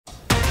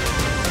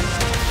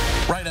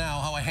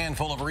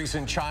handful of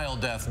recent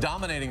child deaths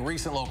dominating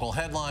recent local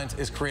headlines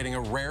is creating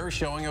a rare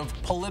showing of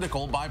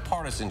political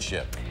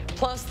bipartisanship.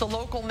 Plus, the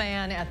local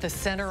man at the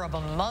center of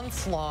a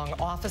months-long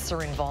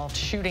officer-involved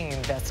shooting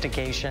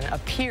investigation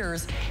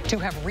appears to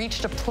have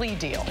reached a plea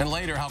deal. And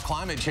later, how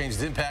climate change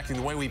is impacting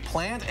the way we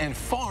plant and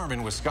farm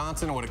in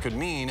Wisconsin and what it could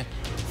mean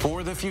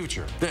for the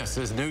future. This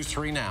is News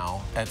 3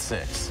 Now at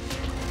 6.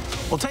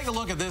 Well, take a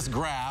look at this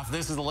graph.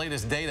 This is the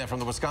latest data from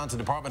the Wisconsin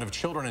Department of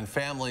Children and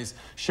Families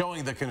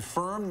showing the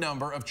confirmed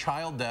number of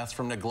child deaths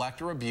from neglect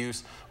or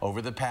abuse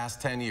over the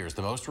past 10 years.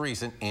 The most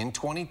recent in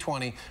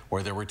 2020,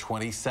 where there were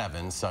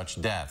 27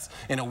 such deaths.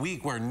 In a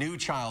week where new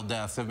child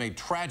deaths have made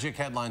tragic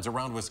headlines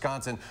around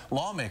Wisconsin,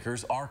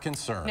 lawmakers are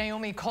concerned.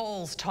 Naomi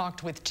Coles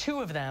talked with two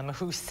of them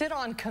who sit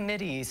on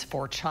committees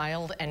for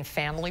child and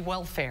family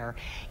welfare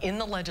in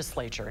the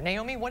legislature.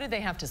 Naomi, what did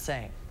they have to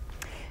say?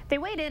 They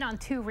weighed in on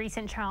two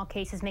recent child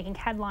cases making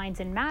headlines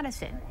in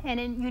Madison, and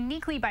in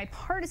uniquely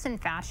bipartisan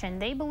fashion,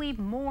 they believe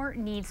more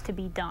needs to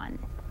be done.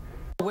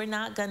 We're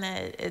not going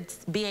to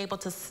be able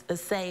to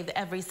save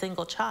every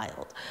single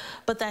child,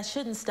 but that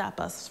shouldn't stop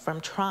us from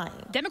trying.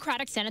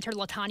 Democratic Senator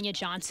LaTanya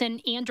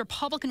Johnson and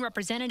Republican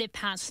Representative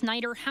Pat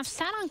Snyder have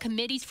sat on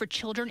committees for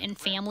children and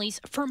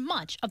families for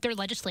much of their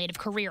legislative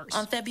careers.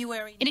 On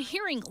February, in a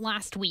hearing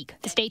last week,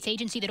 the state's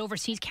agency that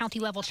oversees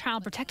county-level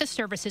child protective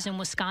services in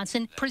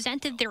Wisconsin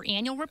presented their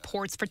annual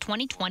reports for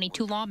 2020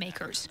 to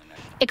lawmakers.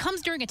 It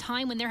comes during a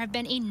time when there have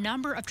been a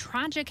number of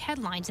tragic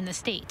headlines in the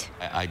state.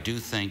 I do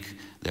think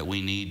that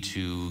we need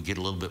to get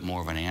a little bit more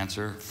of an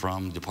answer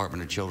from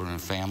Department of Children and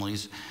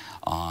Families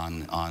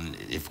on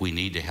if we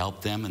need to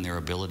help them and their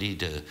ability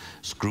to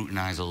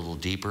scrutinize a little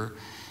deeper,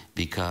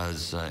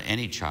 because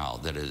any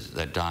child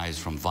that dies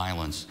from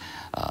violence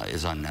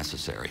is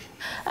unnecessary.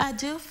 I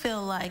do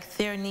feel like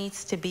there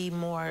needs to be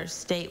more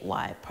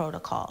statewide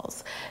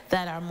protocols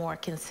that are more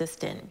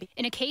consistent.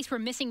 In a case where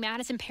missing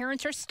Madison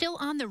parents are still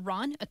on the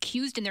run,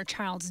 accused in their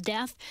child's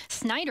death,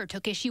 Snyder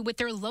took issue with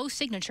their low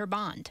signature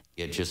bond.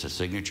 It's just a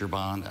signature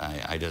bond.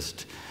 I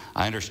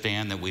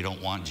understand that we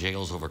don't want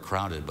jails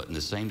overcrowded, but in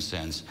the same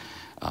sense,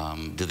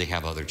 do they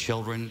have other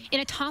children? In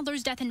a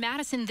toddler's death in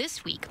Madison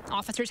this week,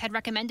 officers had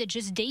recommended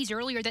just days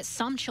earlier that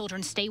some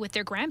children stay with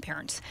their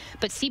grandparents,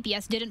 but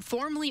CPS didn't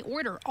formally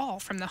order all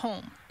from the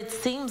home. It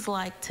seems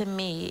like to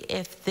me,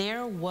 if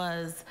there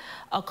was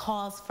a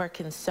cause for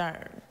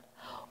concern,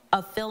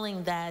 a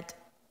feeling that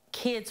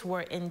kids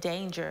were in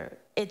danger,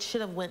 it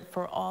should have went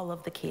for all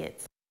of the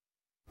kids.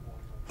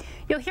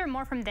 You'll hear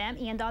more from them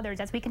and others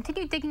as we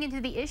continue digging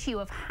into the issue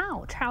of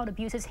how child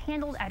abuse is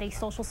handled at a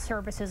social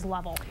services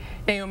level.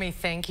 Naomi,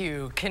 thank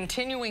you.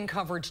 Continuing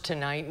coverage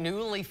tonight,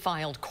 newly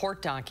filed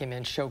court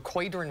documents show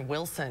Coydren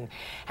Wilson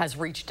has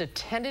reached a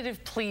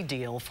tentative plea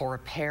deal for a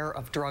pair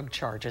of drug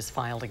charges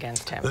filed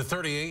against him. The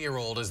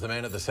 38-year-old is the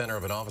man at the center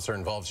of an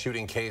officer-involved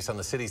shooting case on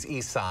the city's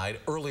east side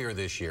earlier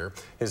this year.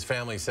 His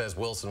family says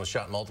Wilson was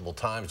shot multiple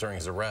times during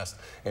his arrest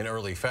in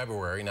early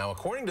February. Now,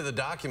 according to the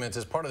documents,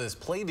 as part of this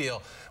plea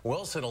deal,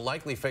 Wilson will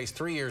likely face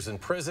 3 years in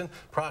prison.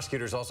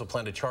 Prosecutors also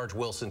plan to charge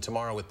Wilson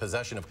tomorrow with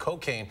possession of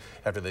cocaine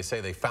after they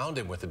say they found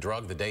him with the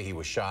drug the day he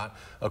was shot.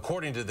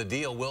 According to the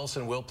deal,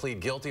 Wilson will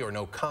plead guilty or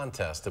no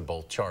contest to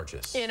both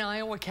charges. In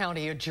Iowa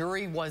County, a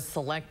jury was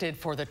selected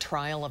for the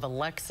trial of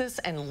Alexis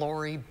and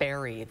Lori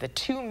Berry. The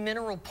two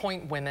Mineral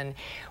Point women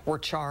were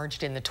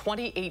charged in the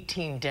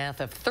 2018 death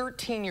of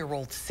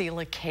 13-year-old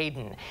Seela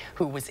Caden,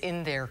 who was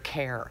in their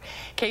care.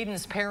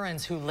 Caden's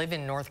parents, who live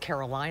in North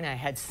Carolina,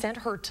 had sent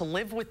her to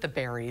live with the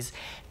Berrys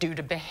due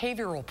to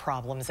behavioral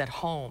problems at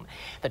home.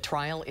 The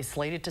trial is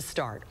slated to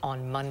start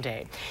on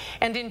Monday.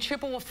 And in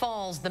Chippewa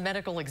Falls, the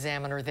medical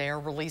examiner there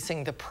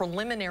releasing the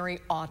preliminary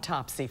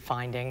autopsy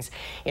findings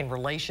in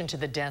relation to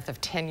the death of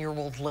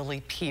 10-year-old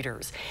Lily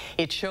Peters.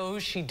 It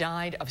shows she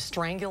died of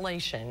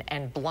strangulation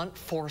and blunt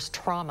force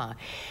trauma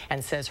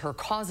and says her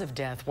cause of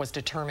death was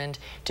determined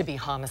to be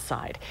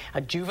homicide.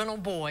 A juvenile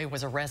boy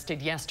was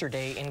arrested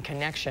yesterday in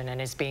connection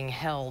and is being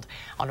held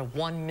on a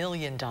 $1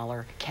 million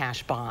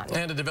cash bond.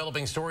 And a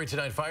developing story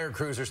tonight. Fire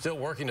crews are still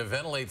working to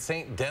ventilate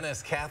St.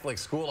 Denis Catholic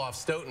School off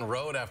Stoughton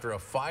Road after a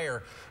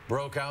fire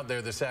broke out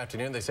there this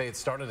afternoon. They say it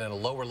started in a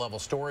lower level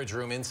storage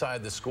room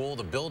inside the school.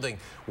 The building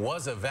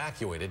was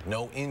evacuated.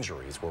 No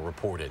injuries were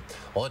reported.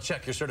 Well, let's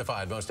check your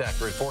certified most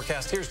accurate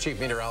forecast. Here's Chief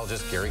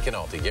Meteorologist Gary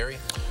Canalti. Gary?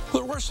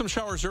 There were some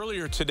showers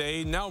earlier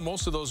today. Now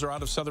most of those are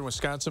out of southern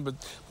Wisconsin, but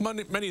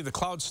many of the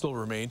clouds still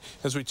remain.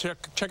 As we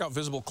check out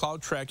visible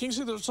cloud tracking, you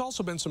can see there's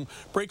also been some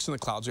breaks in the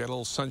clouds. We had a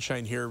little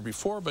sunshine here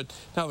before, but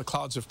now the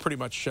clouds have pretty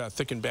much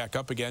thickened back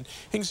up again.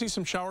 You can see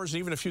some showers and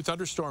even a few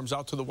thunderstorms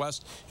out to the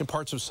west in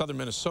parts of southern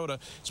Minnesota.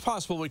 It's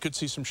possible we could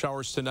see some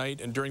showers tonight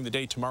and during the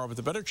day tomorrow, but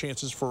the better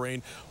chances for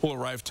rain will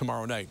arrive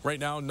tomorrow night. Right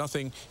now,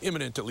 nothing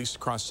imminent, at least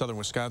across southern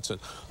Wisconsin.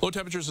 Low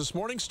temperatures this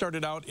morning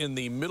started out in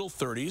the middle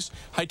 30s.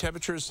 High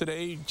temperatures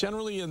today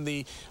generally in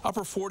the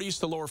upper 40s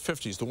to lower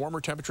 50s. The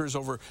warmer temperatures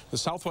over the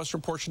southwestern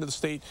portion of the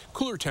state,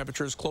 cooler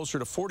temperatures closer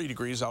to 40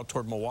 degrees out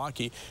toward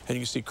Milwaukee. And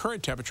you can see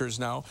current temperatures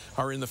now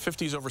are in the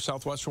 50s over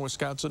southwestern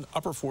Wisconsin,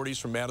 upper 40s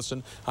from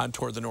Madison on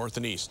toward the north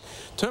and east.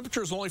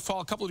 Temperatures will only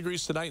fall a couple of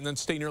degrees tonight and then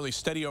stay nearly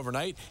steady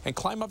overnight and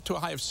climb up to a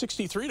high of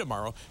 63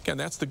 tomorrow. Again,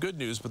 that's the good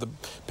news, but the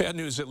bad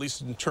news, at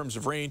least in terms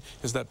of rain,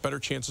 is that better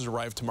chances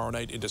arrive tomorrow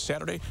night into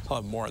Saturday. I'll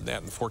have more on that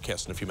in the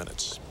forecast in a few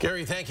minutes.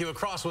 Gary, thank you.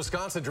 Across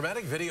Wisconsin,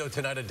 dramatic video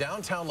tonight, a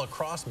downtown La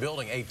Crosse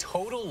building, a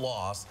total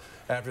loss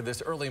after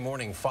this early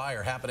morning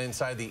fire happened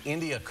inside the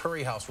India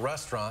Curry House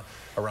restaurant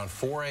around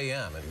 4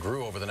 a.m. and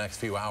grew over the next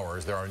few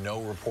hours. There are no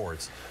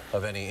reports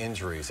of any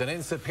injuries. And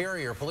in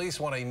Superior,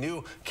 police want a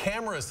new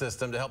camera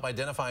system to help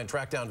identify and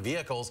track down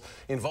vehicles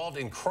involved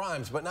in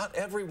crimes, but not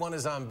everyone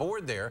is on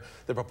board there.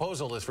 The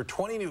proposal is for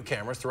 20 new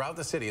cameras throughout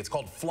the city. It's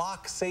called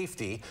Flock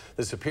Safety.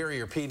 The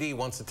Superior PD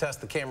wants to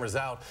test the cameras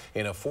out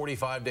in a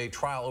 45-day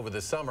trial over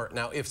the summer.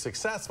 Now, if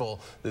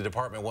successful, the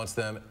department wants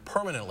them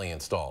permanently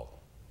installed.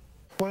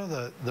 One of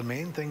the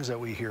main things that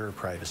we hear are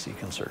privacy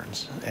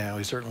concerns, and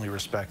we certainly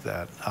respect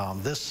that.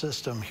 This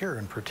system here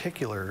in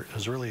particular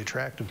is really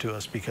attractive to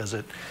us because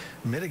it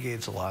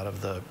mitigates a lot of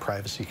the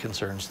privacy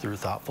concerns through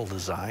thoughtful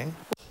design.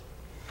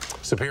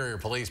 Superior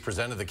Police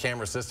presented the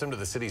camera system to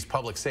the city's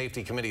Public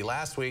Safety Committee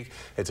last week.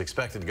 It's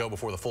expected to go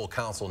before the full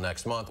council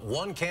next month.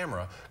 One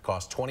camera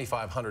costs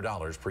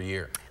 $2,500 per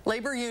year.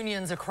 Labor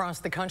unions across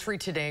the country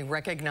today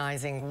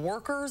recognizing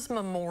Workers'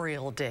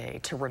 Memorial Day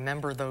to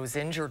remember those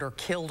injured or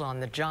killed on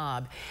the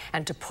job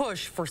and to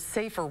push for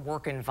safer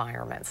work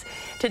environments.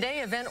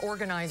 Today, event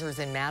organizers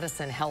in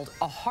Madison held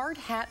a hard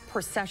hat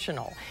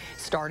processional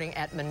starting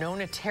at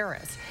Monona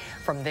Terrace.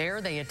 From there,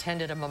 they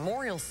attended a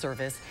memorial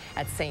service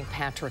at St.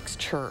 Patrick's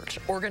Church.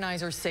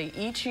 Organizers say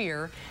each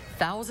year,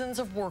 thousands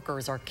of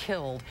workers are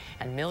killed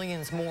and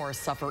millions more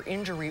suffer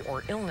injury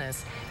or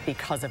illness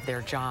because of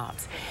their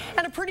jobs.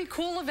 And a pretty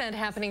cool event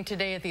happening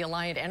today at the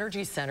Alliant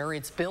Energy Center.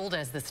 It's billed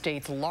as the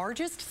state's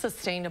largest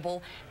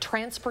sustainable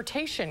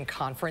transportation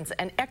conference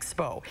and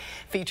expo,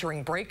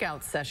 featuring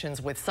breakout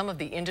sessions with some of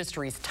the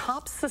industry's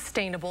top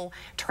sustainable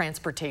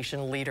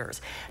transportation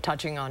leaders,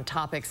 touching on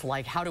topics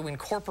like how to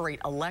incorporate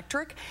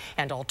electric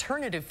and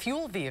alternative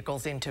fuel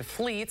vehicles into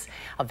fleets,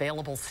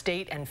 available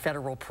state and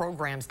federal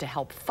programs to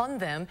help fund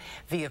them,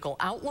 vehicle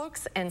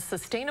outlooks, and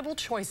sustainable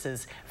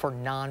choices for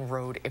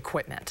non-road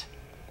equipment.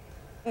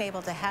 Being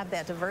able to have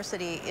that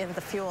diversity in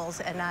the fuels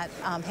and not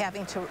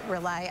having to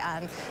rely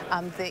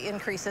on the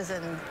increases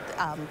in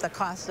the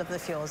cost of the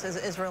fuels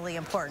is really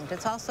important.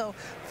 It's also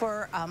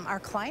for our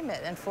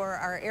climate and for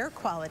our air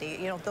quality.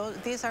 You know,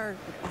 these are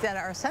that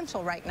are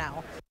essential right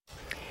now.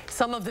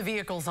 Some of the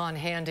vehicles on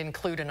hand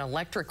include an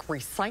electric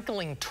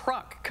recycling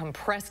truck,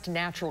 compressed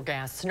natural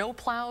gas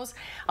snowplows,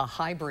 a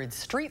hybrid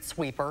street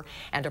sweeper,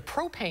 and a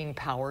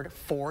propane-powered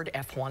Ford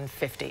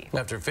F-150.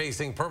 After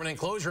facing permanent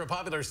closure, a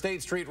popular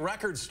State Street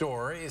record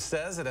store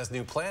says it has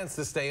new plans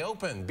to stay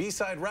open.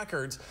 B-Side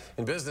Records,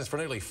 in business for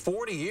nearly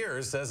 40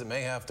 years, says it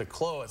may have to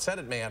close. Said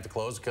it may have to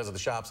close because of the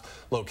shop's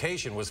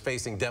location was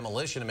facing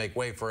demolition to make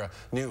way for a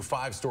new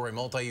 5-story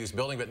multi-use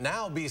building. But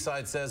now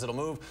B-Side says it'll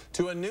move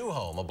to a new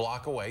home a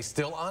block away,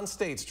 still on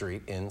State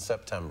Street, in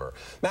September.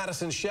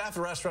 Madison chef,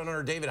 restaurant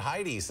owner David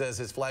Heidi says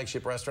his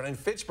flagship restaurant in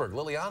Fitchburg,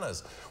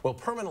 Liliana's, will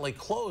permanently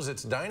close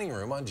its dining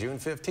room on June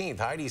 15th.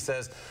 Heidi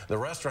says the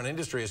restaurant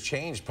industry has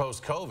changed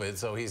post-COVID,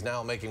 so he's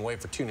now making way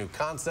for 2 new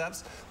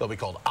concepts. They'll be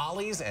called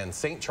Ollie's and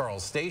St.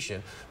 Charles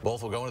Station.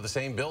 Both will go into the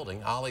same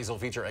building. Ollie's will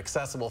feature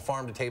accessible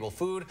farm-to-table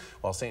food,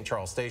 while St.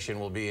 Charles Station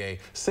will be a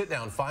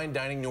sit-down,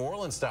 fine-dining New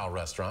Orleans-style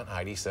restaurant.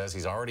 Heidi says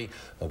he's already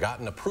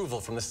gotten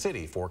approval from the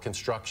city for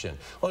construction.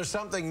 Well, there's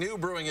something new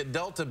brewing at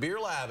Delta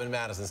Beer Lab in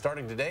Madison.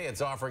 Starting today, it's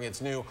offering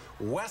its new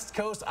West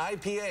Coast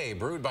IPA,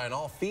 brewed by an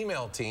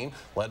all-female team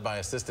led by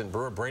assistant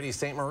brewer Brady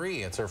St.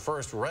 Marie. It's her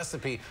first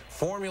recipe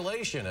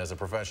formulation as a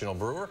professional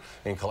brewer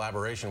in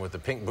collaboration with the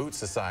Pink Boots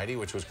Society,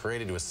 which was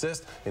created to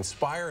assist,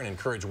 inspire, and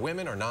encourage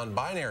women or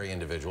non-binary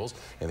individuals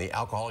in the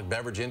alcoholic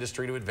beverage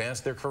industry to advance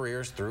their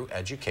careers through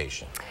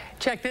education.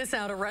 Check this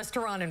out. A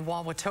restaurant in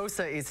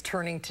Wauwatosa is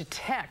turning to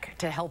tech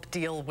to help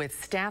deal with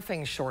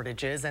staffing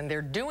shortages, and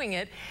they're doing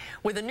it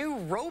with a new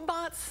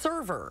robot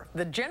server.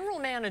 The general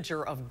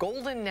manager of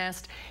Golden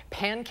Nest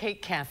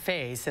Pancake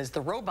Cafe says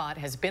the robot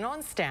has been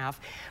on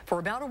staff for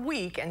about a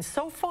week, and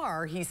so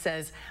far, he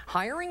says,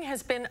 hiring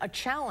has been a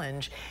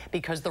challenge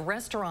because the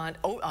restaurant,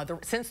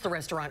 since the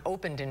restaurant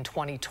opened in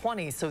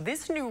 2020. So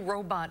this new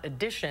robot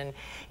addition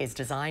is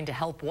designed to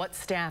help what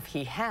staff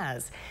he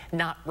has,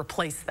 not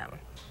replace them.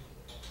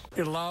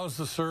 It allows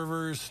the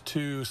servers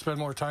to spend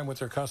more time with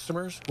their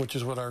customers, which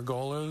is what our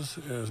goal is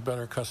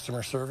better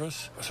customer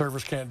service.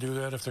 Servers can't do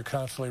that if they're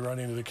constantly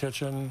running to the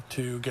kitchen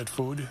to get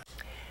food.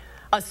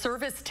 A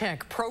service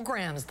tech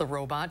programs the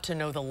robot to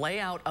know the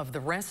layout of the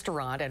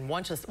restaurant, and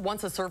once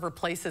a server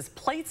places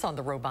plates on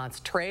the robot's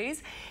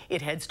trays,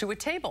 it heads to a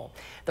table.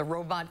 The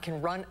robot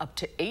can run up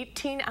to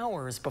 18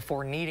 hours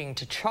before needing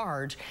to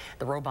charge.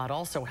 The robot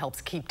also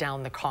helps keep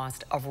down the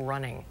cost of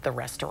running the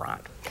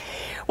restaurant.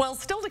 Well,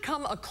 still to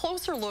come, a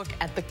closer look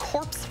at the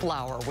corpse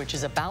flower, which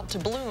is about to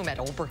bloom at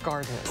Olbrich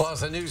Gardens.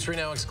 Plus, a News 3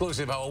 Now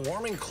exclusive, how a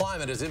warming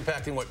climate is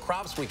impacting what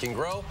crops we can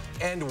grow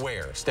and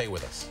where. Stay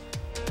with us.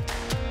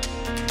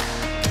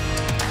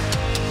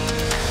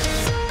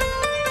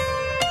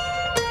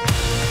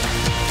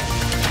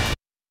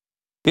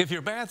 If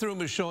your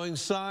bathroom is showing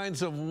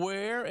signs of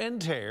wear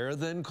and tear,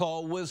 then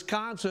call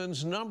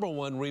Wisconsin's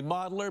 #1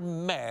 remodeler,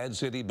 Mad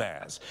City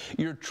Baths.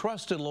 Your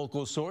trusted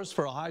local source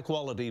for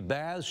high-quality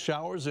baths,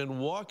 showers, and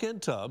walk-in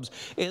tubs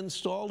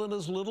installed in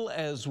as little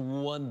as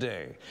 1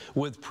 day.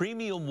 With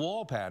premium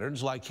wall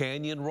patterns like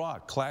Canyon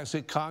Rock,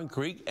 Classic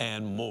Concrete,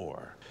 and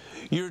more.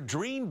 Your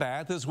dream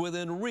bath is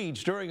within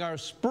reach during our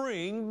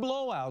spring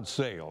blowout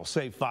sale.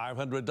 Save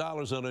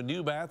 $500 on a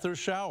new bath or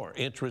shower,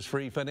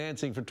 interest-free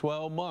financing for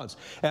 12 months,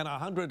 and a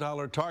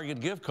 $100 Target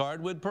gift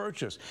card with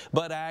purchase.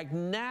 But act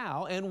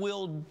now and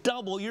we'll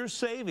double your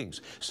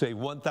savings. Save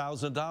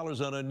 $1,000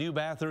 on a new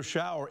bath or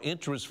shower,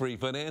 interest-free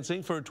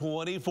financing for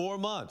 24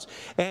 months.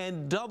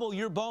 And double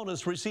your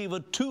bonus, receive a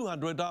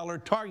 $200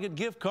 Target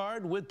gift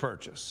card with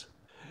purchase.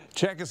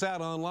 Check us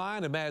out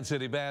online at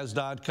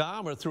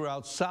madcitybaths.com or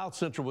throughout South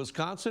Central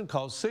Wisconsin.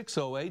 Call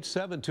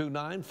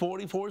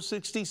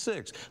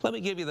 608-729-4466. Let me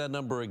give you that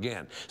number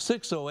again,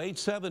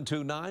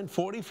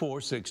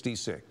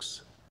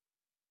 608-729-4466.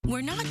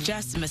 We're not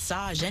just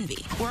massage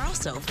envy. We're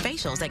also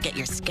facials that get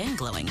your skin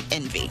glowing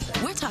envy.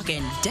 We're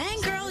talking, dang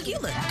girl, you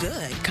look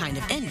good kind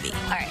of envy.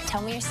 All right,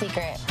 tell me your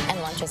secret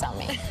and lunch is on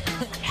me.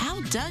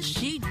 How does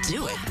she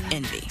do it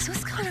envy? So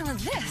what's going on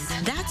with this?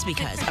 That's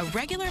because a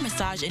regular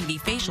massage envy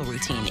facial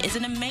routine is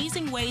an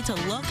amazing way to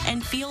look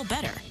and feel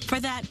better. For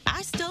that,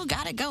 I still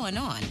got it going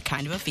on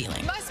kind of a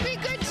feeling. Must be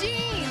good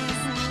genes.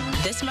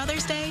 This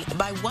Mother's Day,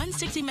 buy one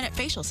 60-minute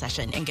facial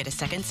session and get a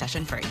second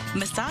session free.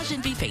 Massage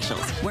Envy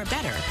Facials, where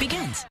better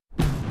begins.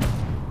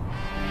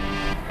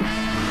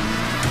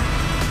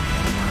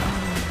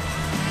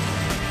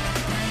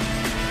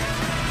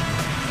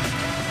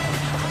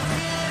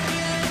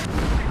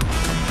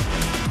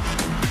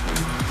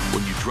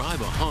 When you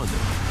drive a Honda,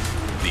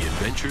 the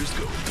adventures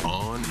go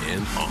on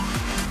and on.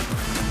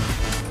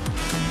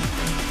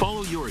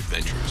 Follow your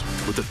adventures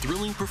with the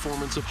thrilling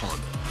performance of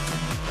Honda,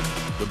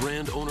 the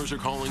brand owners are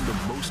calling the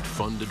most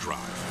fun to drive.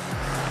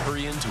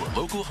 Hurry into a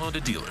local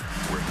Honda dealer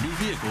where new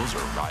vehicles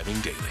are arriving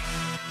daily.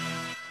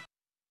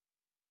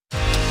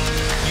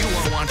 You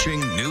are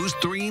watching News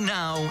 3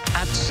 Now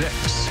at 6.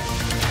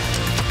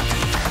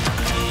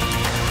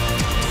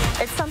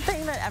 It's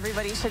something that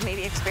everybody should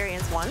maybe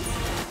experience once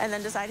and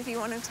then decide if you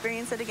want to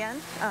experience it again.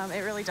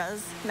 It really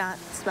does not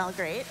smell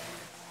great.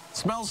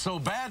 Smells so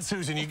bad,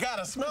 Susan. You got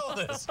to smell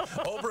this.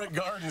 Olbrich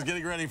Gardens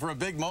getting ready for a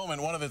big moment.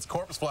 One of its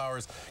corpse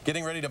flowers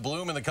getting ready to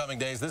bloom in the coming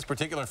days. This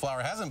particular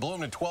flower hasn't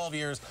bloomed in 12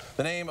 years.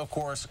 The name, of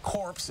course,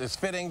 corpse, is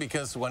fitting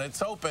because when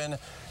it's open,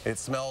 it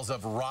smells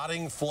of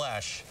rotting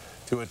flesh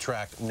to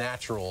attract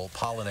natural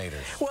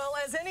pollinators. Well,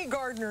 as any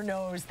gardener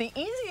knows, the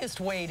easiest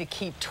way to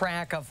keep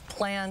track of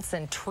plants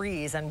and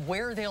trees and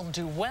where they'll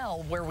do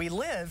well where we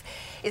live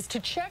is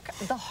to check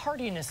the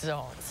hardiness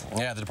zones.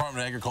 Yeah, the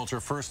Department of Agriculture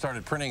first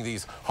started printing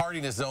these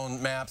hardiness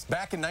zone maps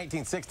back in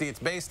 1960. It's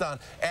based on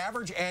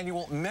average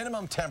annual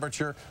minimum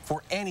temperature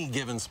for any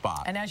given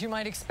spot. And as you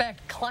might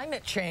expect,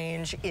 climate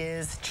change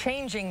is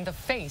changing the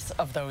face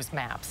of those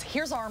maps.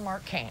 Here's our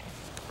Mark Kane.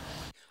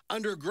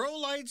 Under grow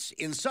lights,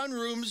 in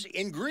sunrooms,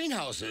 in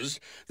greenhouses,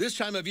 this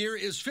time of year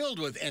is filled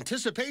with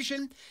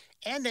anticipation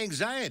and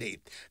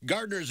anxiety.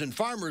 Gardeners and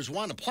farmers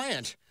want to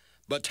plant,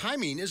 but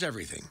timing is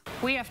everything.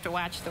 We have to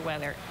watch the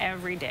weather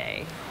every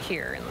day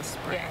here in the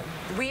spring. Yeah.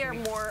 We are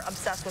more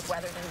obsessed with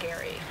weather than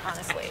Gary,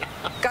 honestly.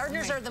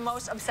 Gardeners are the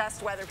most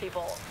obsessed weather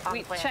people on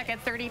the planet. We check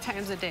it 30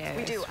 times a day.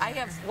 We do. I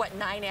have, what,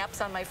 9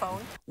 apps on my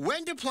phone?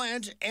 When to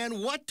plant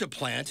and what to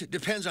plant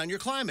depends on your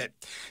climate.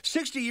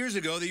 60 years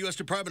ago, the U.S.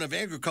 Department of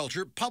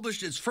Agriculture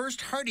published its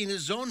first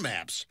hardiness zone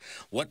maps.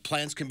 What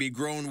plants can be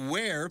grown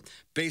where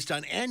based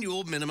on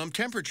annual minimum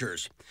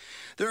temperatures.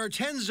 There are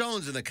 10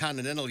 zones in the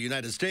continental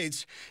United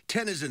States.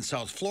 10 is in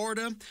South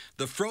Florida.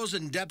 The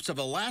frozen depths of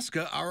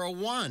Alaska are a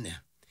 1.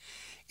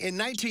 In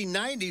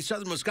 1990,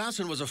 southern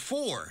Wisconsin was a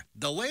 4.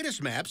 The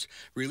latest maps,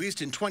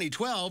 released in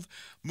 2012,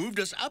 moved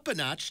us up a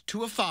notch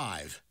to a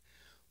 5.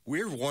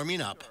 We're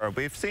warming up.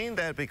 We've seen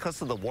that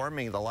because of the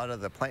warming, a lot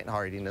of the plant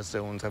hardiness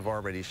zones have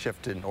already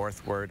shifted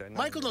northward.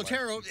 Michael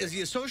Notero is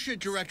the Associate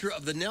Director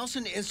of the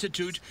Nelson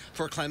Institute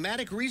for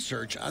Climatic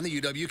Research on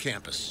the UW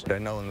campus. I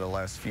know in the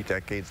last few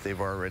decades they've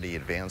already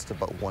advanced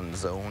about 1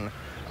 zone.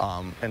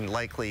 And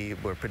likely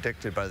we're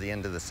predicted by the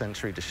end of the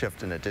century to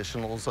shift an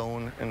additional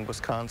zone in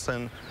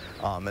Wisconsin.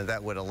 And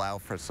that would allow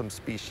for some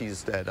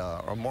species that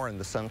are more in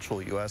the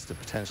central U.S. to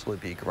potentially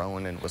be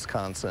grown in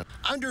Wisconsin.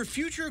 Under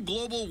future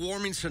global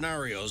warming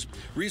scenarios, potatoes,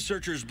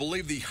 researchers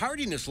believe the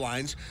hardiness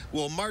lines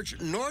will march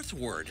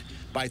northward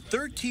by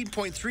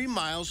 13.3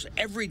 miles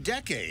every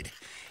decade.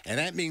 And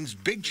that means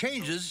big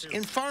changes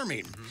in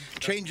farming,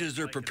 changes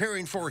they're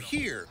preparing for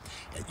here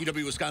at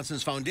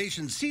UW-Wisconsin's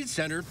Foundation Seed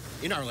Center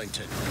in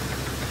Arlington.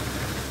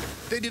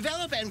 They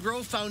develop and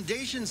grow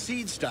foundation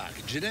seed stock,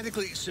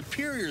 genetically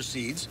superior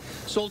seeds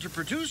sold to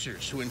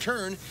producers who in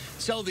turn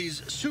sell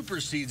these super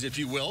seeds, if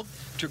you will,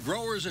 to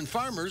growers and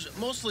farmers,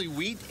 mostly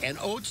wheat and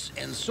oats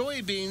and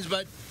soybeans,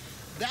 but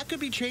that could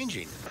be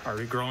changing. Our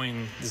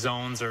regrowing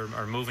zones are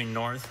moving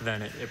north,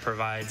 then it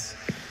provides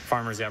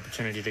farmers the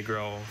opportunity to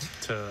grow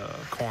to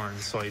corn,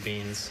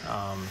 soybeans,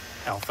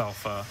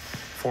 alfalfa,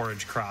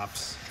 forage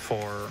crops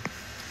for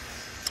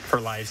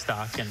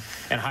livestock and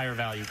higher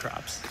value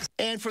crops.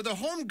 And for the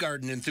home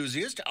garden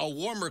enthusiast, a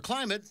warmer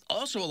climate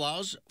also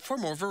allows for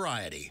more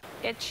variety.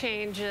 It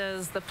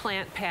changes the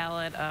plant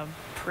palette of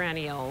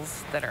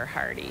perennials that are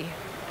hardy.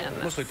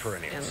 Mostly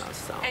perennials. In those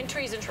zones. And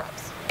trees and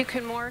shrubs. You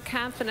can more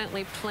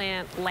confidently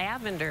plant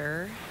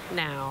lavender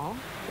now,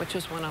 which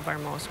is one of our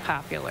most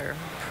popular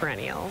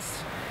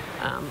perennials.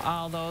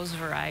 All those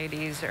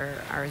varieties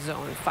are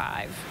zone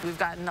 5. We've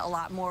gotten a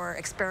lot more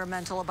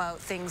experimental about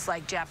things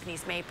like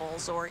Japanese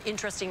maples or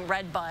interesting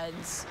red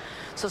buds.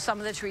 So some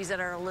of the trees that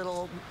are a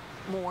little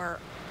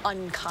more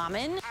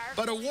uncommon.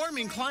 But a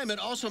warming climate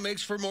also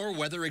makes for more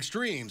weather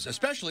extremes,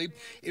 especially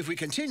if we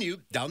continue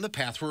down the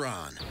path we're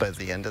on. By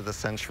the end of the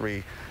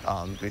century,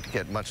 we'd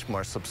get much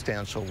more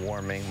substantial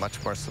warming,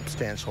 much more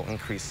substantial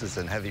increases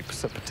in heavy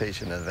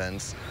precipitation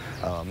events,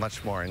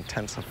 much more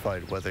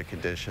intensified weather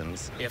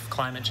conditions. If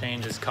climate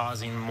change is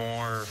causing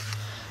more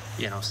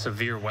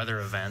severe weather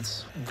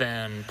events,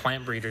 then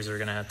plant breeders are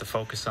going to have to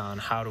focus on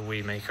how do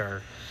we make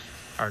our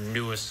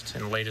newest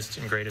and latest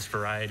and greatest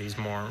varieties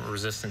more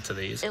resistant to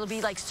these. It'll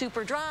be like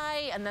super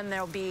dry, and then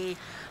there'll be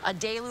a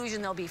deluge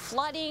and there'll be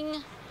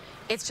flooding.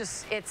 It's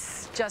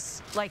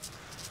just like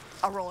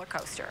a roller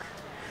coaster.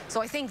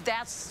 So I think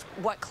that's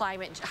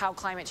how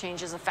climate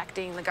change is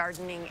affecting the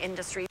gardening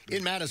industry.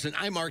 In Madison,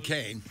 I'm Mark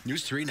Kay,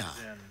 News 3 Now.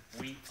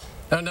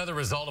 Another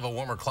result of a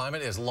warmer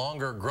climate is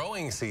longer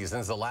growing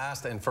seasons. The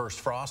last and first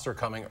frosts are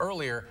coming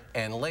earlier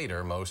and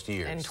later most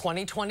years. And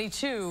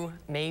 2022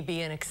 may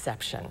be an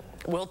exception.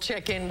 We'll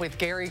check in with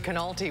Gary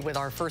Canalti with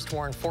our first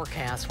warn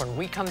forecast when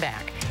we come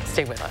back.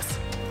 Stay with us.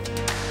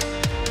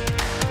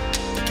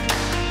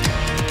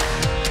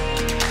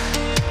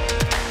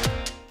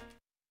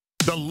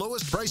 The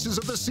lowest prices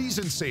of the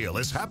season sale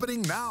is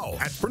happening now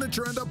at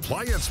Furniture and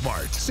Appliance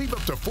Mart. Save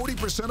up to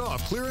 40%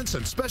 off clearance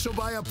and special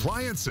buy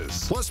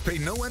appliances. Plus, pay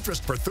no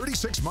interest for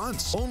 36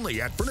 months.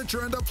 Only at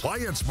Furniture and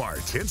Appliance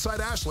Mart, inside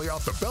Ashley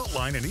off the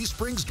Beltline and East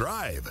Springs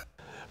Drive.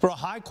 For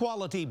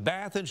high-quality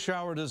bath and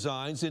shower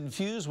designs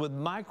infused with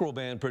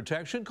microban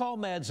protection, call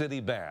Mad City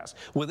Baths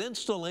with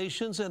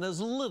installations in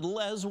as little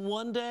as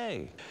 1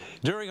 day.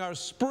 During our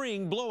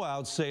spring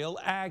blowout sale,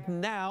 act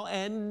now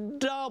and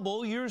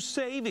double your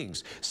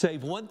savings.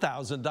 Save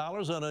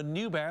 $1,000 on a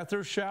new bath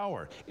or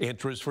shower.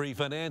 Interest-free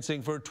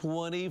financing for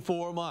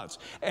 24 months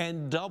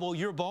and double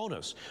your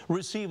bonus.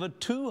 Receive a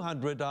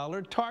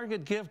 $200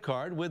 Target gift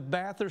card with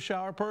bath or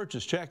shower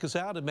purchase. Check us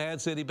out at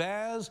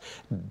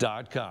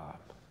madcitybaths.com.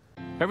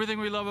 Everything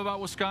we love about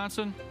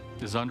Wisconsin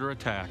is under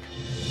attack.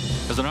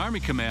 As an Army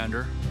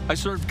commander, I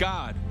served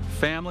God,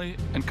 family,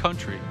 and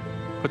country.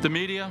 But the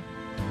media,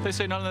 they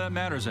say none of that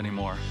matters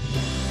anymore.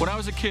 When I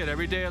was a kid,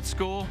 every day at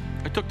school,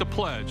 I took the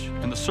pledge.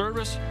 In the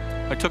service,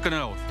 I took an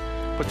oath.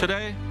 But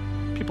today,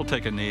 people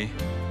take a knee.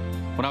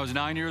 When I was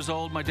 9 years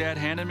old, my dad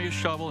handed me a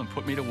shovel and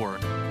put me to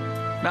work.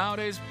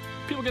 Nowadays,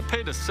 people get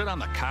paid to sit on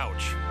the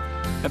couch.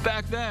 And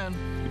back then,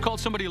 you called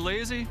somebody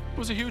lazy, it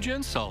was a huge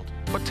insult.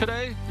 But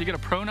today, you get a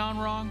pronoun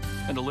wrong,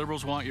 and the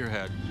liberals want your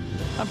head.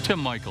 I'm Tim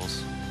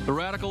Michaels. The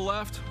radical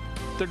left,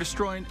 they're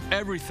destroying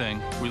everything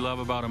we love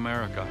about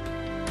America.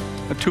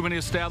 And too many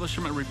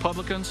establishment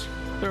Republicans,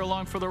 they're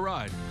along for the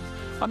ride.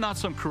 I'm not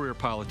some career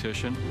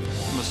politician.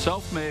 I'm a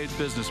self-made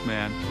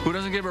businessman who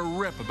doesn't give a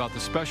rip about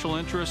the special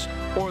interests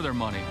or their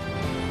money.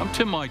 I'm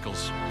Tim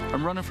Michaels.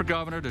 I'm running for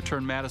governor to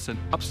turn Madison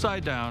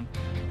upside down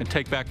and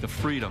take back the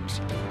freedoms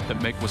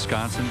that make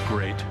Wisconsin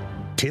great.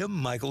 Tim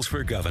Michaels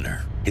for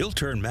governor. He'll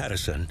turn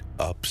Madison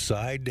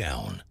upside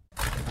down.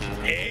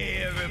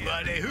 Hey,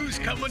 everybody, who's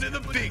coming to the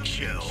big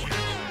show?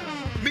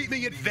 Meet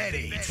me at Vet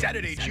Aid,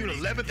 Saturday, June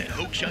 11th at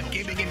Oakshot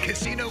Gaming and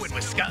Casino in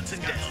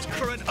Wisconsin Dells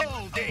for an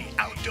all-day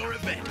outdoor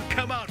event.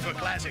 Come out for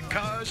classic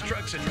cars,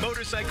 trucks, and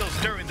motorcycles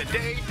during the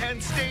day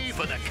and stay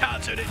for the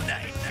concert at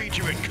night.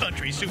 Featuring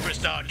country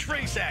superstar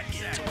Trace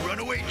Atkins,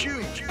 Runaway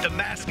June, The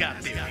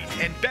Mascot Theory,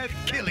 and Beth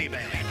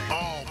Killyman.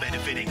 All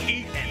benefiting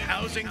heat and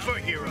housing for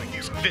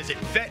heroes. Visit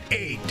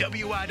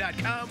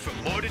vetaidwi.com for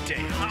more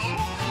details.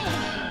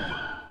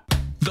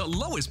 The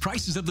lowest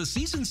prices of the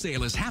season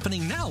sale is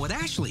happening now at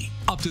Ashley.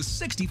 Up to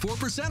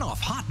 64%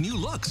 off hot new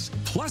looks.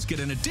 Plus,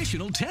 get an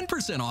additional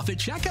 10% off at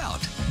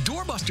checkout.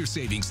 Doorbuster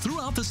savings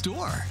throughout the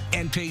store.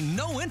 And pay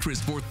no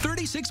interest for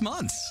 36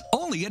 months.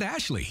 Only at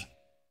Ashley.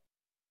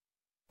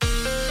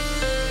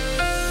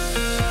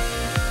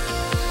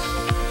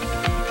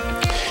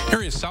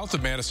 Areas south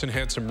of Madison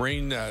had some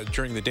rain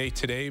during the day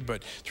today,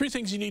 but three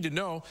things you need to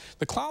know.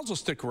 The clouds will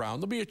stick around.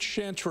 There'll be a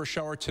chance for a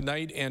shower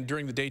tonight and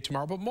during the day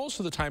tomorrow, but most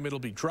of the time it'll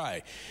be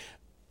dry.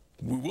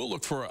 We will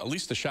look for at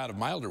least a shot of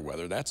milder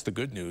weather. That's the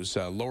good news.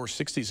 Lower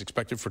 60s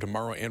expected for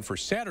tomorrow and for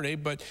Saturday,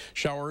 but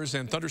showers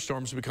and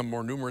thunderstorms become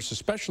more numerous,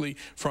 especially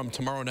from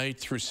tomorrow night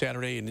through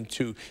Saturday and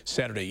into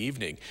Saturday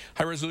evening.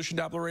 High-resolution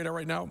Doppler radar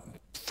right now,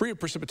 free of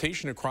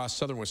precipitation across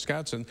southern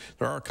Wisconsin.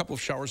 There are a couple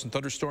of showers and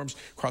thunderstorms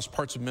across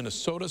parts of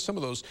Minnesota. Some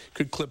of those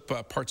could clip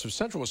parts of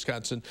central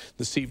Wisconsin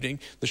this evening.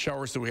 The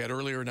showers that we had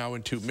earlier now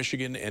into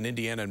Michigan and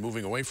Indiana and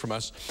moving away from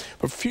us.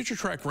 But future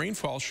track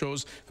rainfall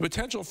shows the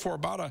potential for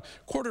about a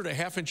quarter to a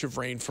half inch of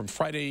rain from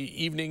Friday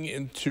evening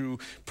into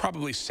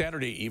probably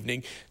Saturday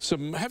evening.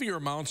 Some heavier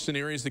amounts in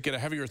areas that get a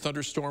heavier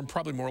thunderstorm,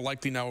 probably more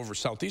likely now over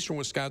southeastern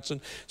Wisconsin.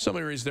 Some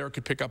areas there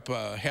could pick up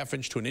a half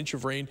inch to an inch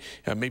of rain,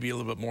 maybe a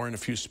little bit more in a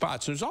few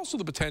spots. There's also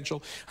the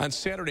potential on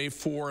Saturday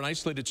for an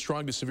isolated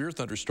strong to severe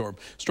thunderstorm.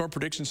 Storm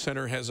Prediction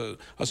Center has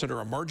us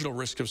under a marginal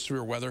risk of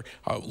severe weather,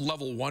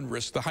 level 1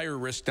 risk, the higher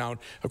risk down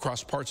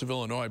across parts of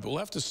Illinois. But we'll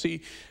have to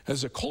see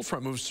as a cold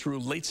front moves through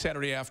late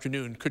Saturday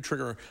afternoon, could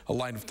trigger a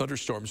line of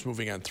thunderstorms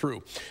moving on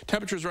through.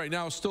 Temperatures right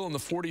now still in the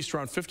 40s,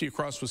 around 50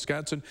 across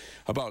Wisconsin,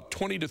 about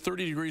 20 to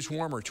 30 degrees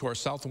warmer to our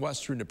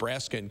southwest through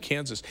Nebraska and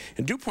Kansas.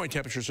 And dew point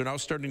temperatures are now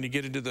starting to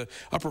get into the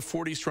upper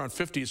 40s, around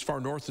 50 as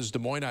far north as Des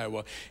Moines,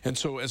 Iowa. And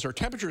so as our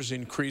temperatures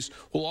increase,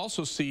 we'll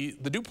also see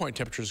the dew point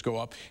temperatures go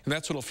up, and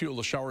that's what will fuel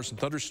the showers and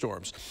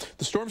thunderstorms.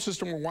 The storm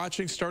system we're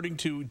watching starting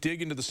to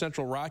dig into the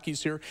central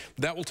Rockies here.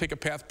 That will take a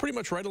path pretty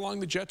much right along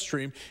the jet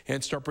stream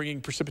and start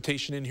bringing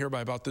precipitation in here by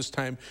about this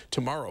time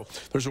tomorrow.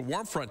 There's a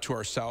warm front to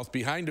our south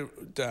behind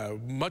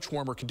much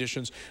warmer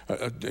conditions,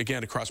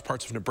 again, across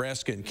parts of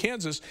Nebraska and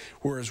Kansas,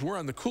 whereas we're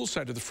on the cool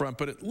side of the front,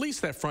 but at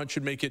least that front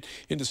should make it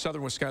into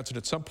southern Wisconsin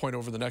at some point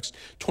over the next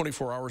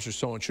 24 hours or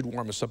so and should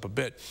warm us up a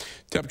bit.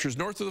 Temperatures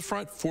north of the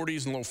front,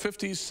 40s and low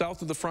 50s,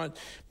 south of the front,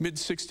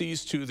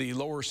 mid-60s to the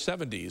lower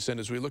 70s. And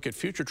as we look at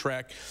future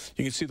track,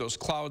 you can see those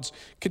clouds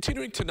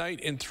continuing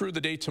tonight and through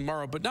the day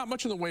tomorrow, but not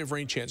much in the way of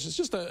rain chance. It's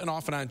just an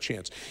off and on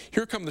chance.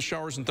 Here come the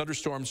showers and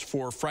thunderstorms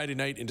for Friday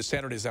night into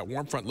Saturday as that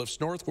warm front lifts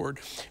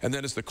northward. And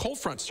then as the cold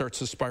front starts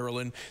to spiral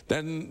in,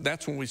 then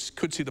that's when we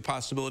could see the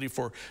possibility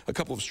for a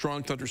couple of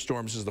strong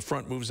thunderstorms as the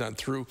front moves on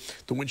through.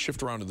 The wind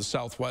shift around to the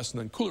southwest,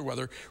 and then cooler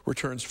weather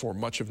returns for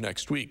much of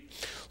next week.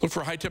 Look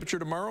for a high temperature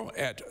tomorrow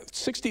at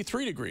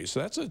 63 degrees. So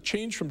that's a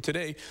change from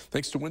today,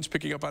 thanks to winds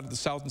picking up out of the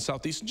south and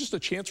southeast, and just a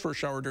chance for a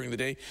shower during the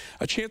day.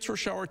 A chance for a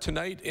shower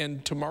tonight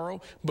and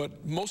tomorrow,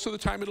 but most of the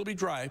time it'll be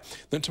dry.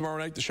 Then tomorrow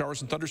night, the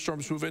showers and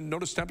thunderstorms move in.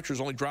 Notice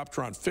temperatures only dropped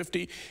around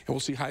 50, and we'll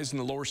see highs in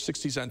the lower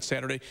 60s on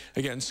Saturday.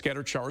 Again,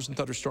 scattered showers and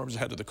thunderstorms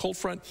ahead of the cold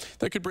front.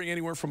 That could bring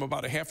anywhere from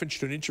about a half inch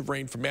to an inch of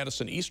rain from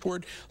Madison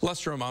eastward,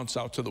 lesser amounts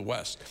out to the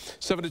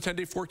west. 7 to 10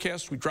 day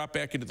forecast, we drop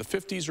back into the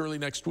 50s early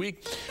next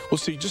week. We'll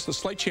see just a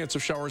slight chance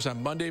of showers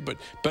on Monday, but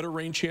better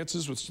rain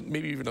chances with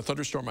maybe even a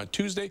thunderstorm on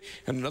Tuesday,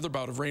 and another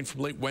bout of rain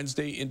from late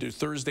Wednesday into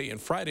Thursday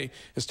and Friday.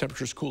 As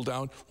temperatures cool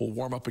down, we'll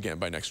warm up again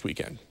by next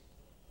weekend.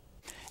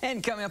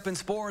 And coming up in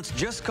sports,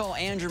 just call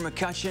Andrew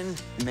McCutcheon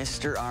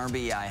Mr.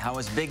 RBI. How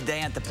his big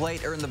day at the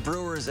plate earned the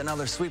Brewers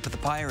another sweep with the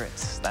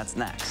Pirates. That's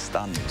next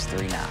on News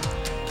 3 Now.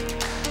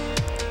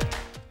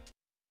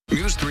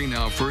 News 3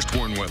 Now First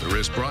Warn Weather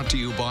is brought to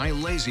you by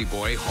Lazy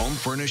Boy Home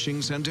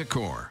Furnishings and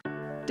Decor.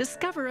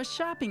 Discover a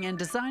shopping and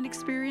design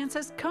experience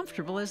as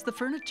comfortable as the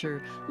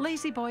furniture.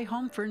 Lazy Boy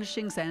Home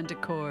Furnishings and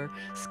Decor.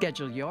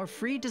 Schedule your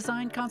free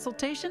design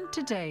consultation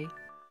today.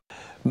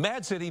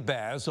 Mad City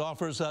Baths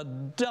offers a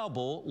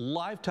double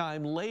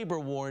lifetime labor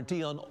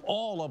warranty on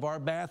all of our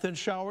bath and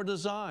shower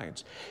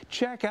designs.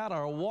 Check out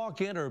our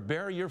walk-in or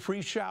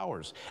barrier-free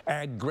showers.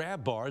 Add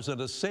grab bars and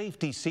a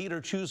safety seat,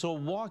 or choose a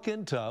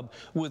walk-in tub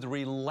with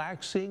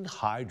relaxing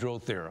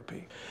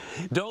hydrotherapy.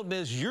 Don't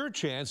miss your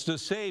chance to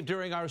save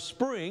during our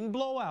spring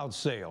blowout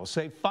sale.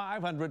 Save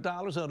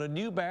 $500 on a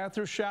new bath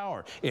or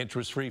shower.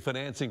 Interest-free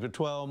financing for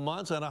 12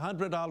 months and a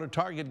 $100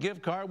 Target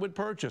gift card with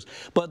purchase.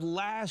 But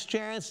last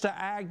chance to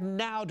act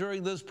now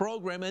during this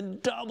program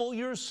and double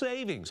your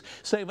savings.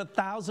 Save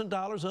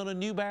 $1,000 on a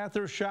new bath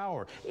or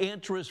shower.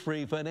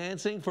 Interest-free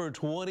financing for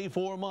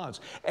 24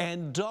 months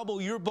and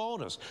double your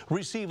bonus.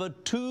 Receive a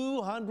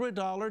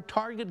 $200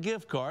 Target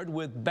gift card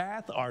with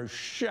bath or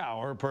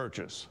shower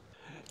purchase.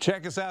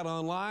 Check us out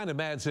online at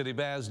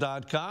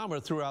madcitybaths.com or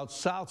throughout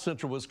South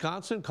Central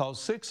Wisconsin. Call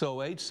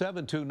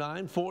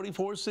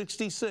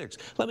 608-729-4466.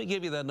 Let me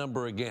give you that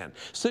number again,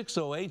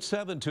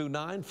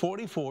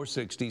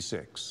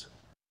 608-729-4466.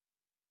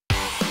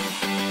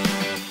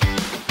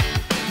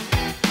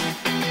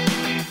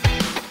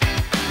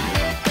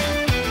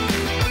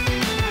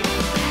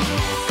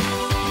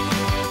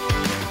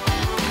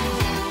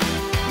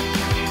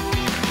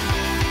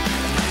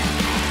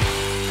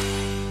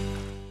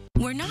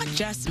 We're not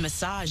just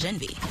massage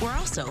envy. We're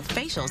also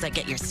facials that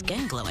get your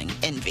skin glowing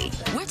envy.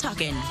 We're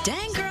talking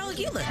dang girl, girl,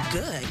 you look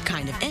good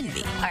kind of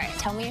envy. All right,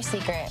 tell me your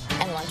secret,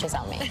 and lunch is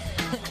on me.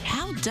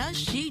 How does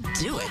she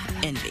do it,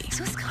 envy?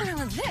 So what's going on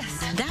with this?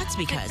 That's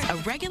because a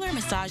regular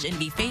Massage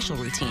Envy facial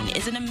routine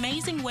is an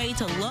amazing way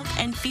to look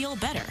and feel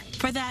better.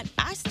 For that,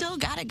 I still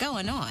got it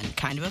going on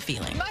kind of a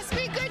feeling. Must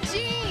be good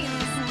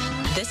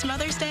genes. This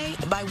Mother's Day,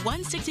 buy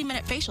one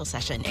 60-minute facial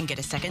session and get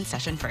a second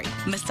session free.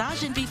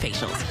 Massage Envy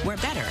Facials, where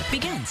better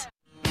begins.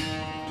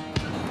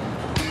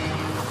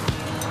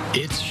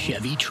 It's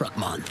Chevy Truck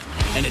Month,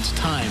 and it's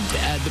time to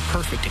add the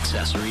perfect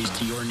accessories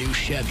to your new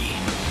Chevy.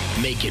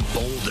 Make it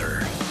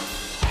bolder.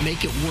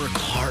 Make it work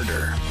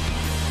harder.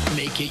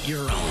 Make it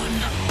your own.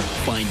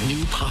 Find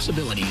new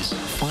possibilities.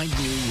 Find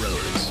new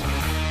roads.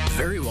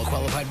 Very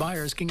well-qualified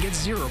buyers can get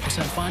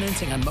 0%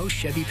 financing on most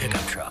Chevy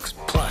pickup trucks.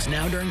 Plus,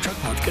 now during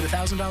Truck Month, get a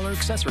 $1,000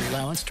 accessory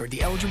allowance toward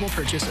the eligible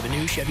purchase of a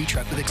new Chevy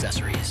truck with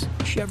accessories.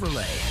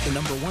 Chevrolet, the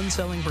 #1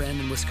 selling brand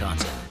in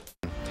Wisconsin.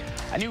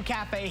 A new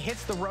cafe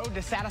hits the road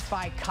to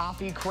satisfy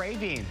coffee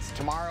cravings.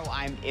 Tomorrow,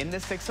 I'm in the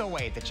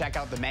 608 to check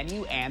out the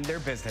menu and their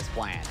business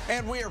plan.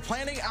 And we are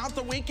planning out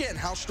the weekend,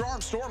 how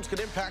strong storms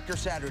could impact your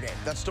Saturday.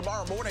 That's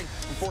tomorrow morning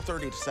from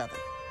 4:30 to 7.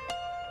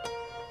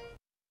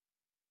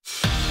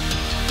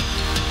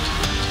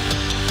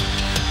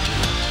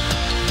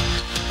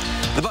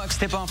 The Bucks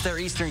tip off their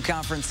Eastern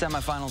Conference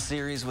semifinal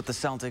series with the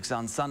Celtics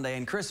on Sunday,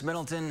 and Chris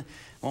Middleton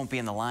won't be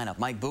in the lineup.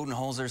 Mike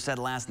Budenholzer said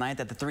last night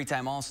that the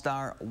three-time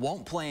All-Star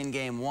won't play in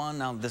Game 1.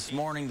 Now, this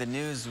morning, the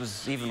news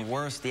was even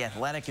worse. The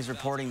Athletic is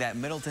reporting that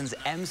Middleton's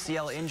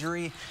MCL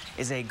injury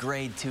is a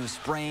grade 2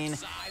 sprain,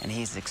 and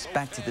he's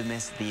expected to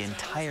miss the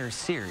entire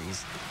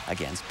series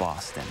against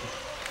Boston.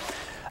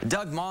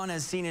 Doug Maughan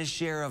has seen his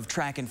share of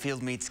track and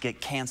field meets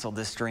get canceled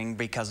this spring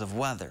because of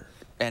weather.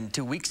 And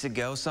 2 weeks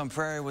ago, Sun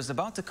Prairie was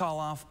about to call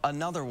off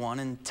another one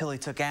until he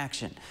took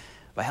action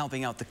by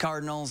helping out the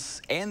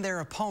Cardinals and their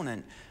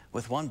opponent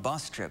with one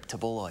bus trip to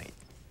Beloit.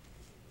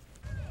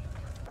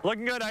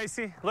 Looking good,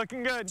 Icy.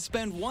 Looking good.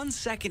 Spend 1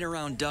 second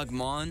around Doug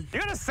Maughan. You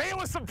gotta say it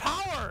with some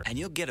power. And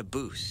you'll get a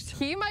boost.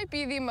 He might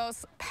be the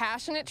most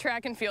passionate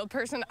track and field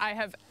person I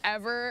have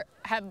ever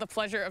had the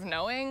pleasure of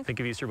knowing. Think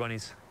of Easter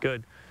bunnies.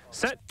 Good.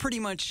 Set. Pretty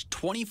much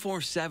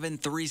 24/7,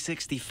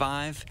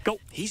 365. Go.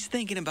 He's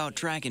thinking about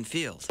track and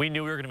field. We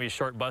knew we were going to be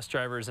short bus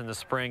drivers in the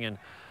spring, and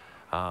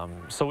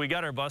so we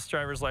got our bus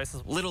driver's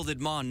license. Little did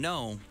Maughan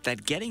know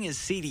that getting his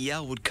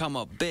CDL would come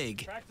up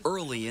big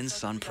early in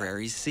Sun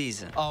Prairie's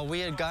season. We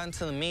had gotten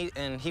to the meet,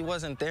 and he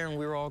wasn't there, and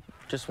we were all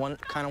just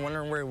kind of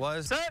wondering where he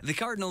was. Set. The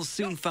Cardinals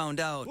soon found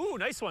out. Ooh,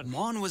 nice one.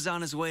 Maughan was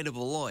on his way to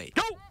Beloit.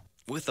 Go.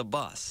 With a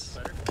bus.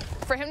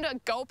 For him to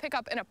go pick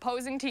up an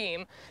opposing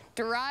team,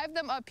 drive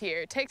them up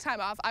here, take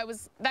time off,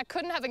 that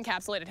couldn't have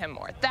encapsulated him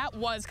more. That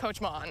was Coach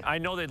Maughan. I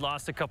know they'd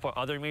lost a couple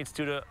other meets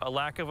due to a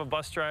lack of a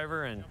bus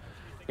driver, and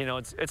you know,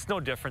 it's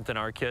no different than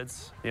our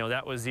kids. You know,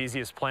 that was the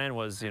easiest plan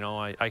was, you know,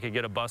 I could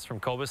get a bus from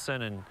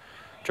Cobeson and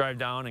drive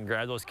down and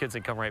grab those kids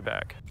and come right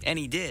back. And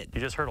he did. He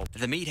just hurdled.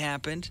 The meet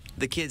happened.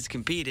 The kids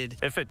competed.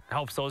 If it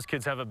helps those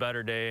kids have a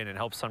better day and it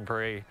helps Sun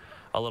Prairie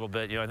a little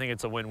bit, you know, I think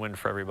it's a win-win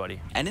for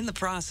everybody. And in the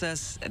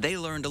process, they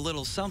learned a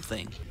little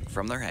something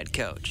from their head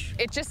coach.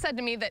 It just said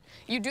to me that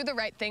you do the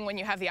right thing when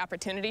you have the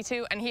opportunity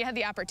to, and he had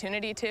the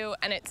opportunity to,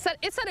 and it set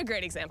a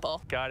great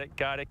example. Got it,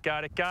 got it,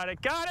 got it, got it,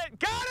 got it,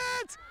 got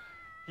it!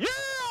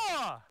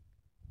 Yeah!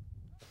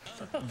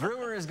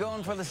 Brewer is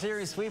going for the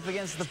series sweep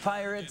against the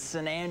Pirates,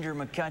 and Andrew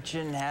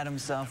McCutchen had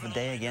himself a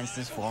day against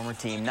his former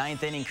team.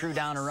 9th inning, crew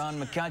down a run.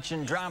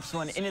 McCutchen drops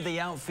one into the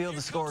outfield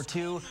to score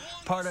 2.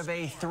 Part of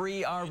a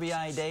 3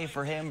 RBI day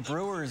for him.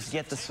 Brewers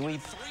get the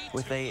sweep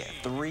with a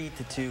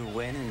 3-2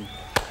 win, and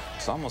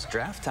it's almost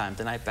draft time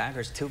tonight.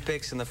 Packers 2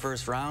 picks in the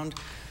first round.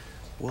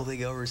 Will they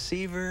go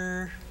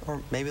receiver, or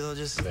maybe they'll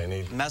just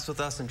mess with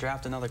us and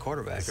draft another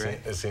quarterback, right?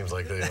 It seems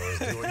like they always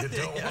do what you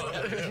don't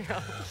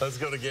want. Let's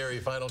go to Gary.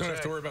 Final check. Don't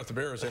have to worry about the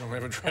Bears. They don't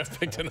have a draft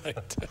pick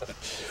tonight.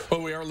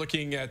 Well, we are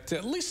looking at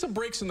least some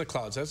breaks in the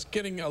clouds. That's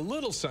getting a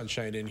little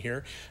sunshine in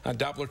here. On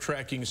Doppler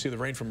track, you can see the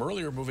rain from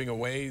earlier moving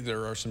away.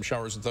 There are some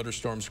showers and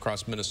thunderstorms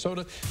across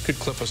Minnesota. Could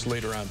clip us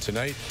later on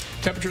tonight.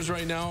 Temperatures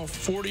right now,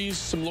 40s,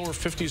 some lower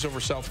 50s over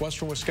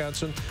southwestern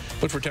Wisconsin.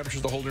 Look for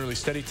temperatures to hold nearly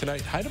steady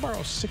tonight. High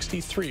tomorrow,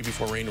 63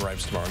 before rain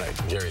arrives tomorrow night.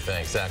 Gary,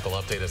 thanks. Zach will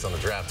update us on the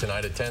draft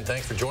tonight at 10.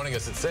 Thanks for joining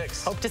us at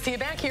 6. Hope to see you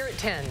back here at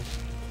 10.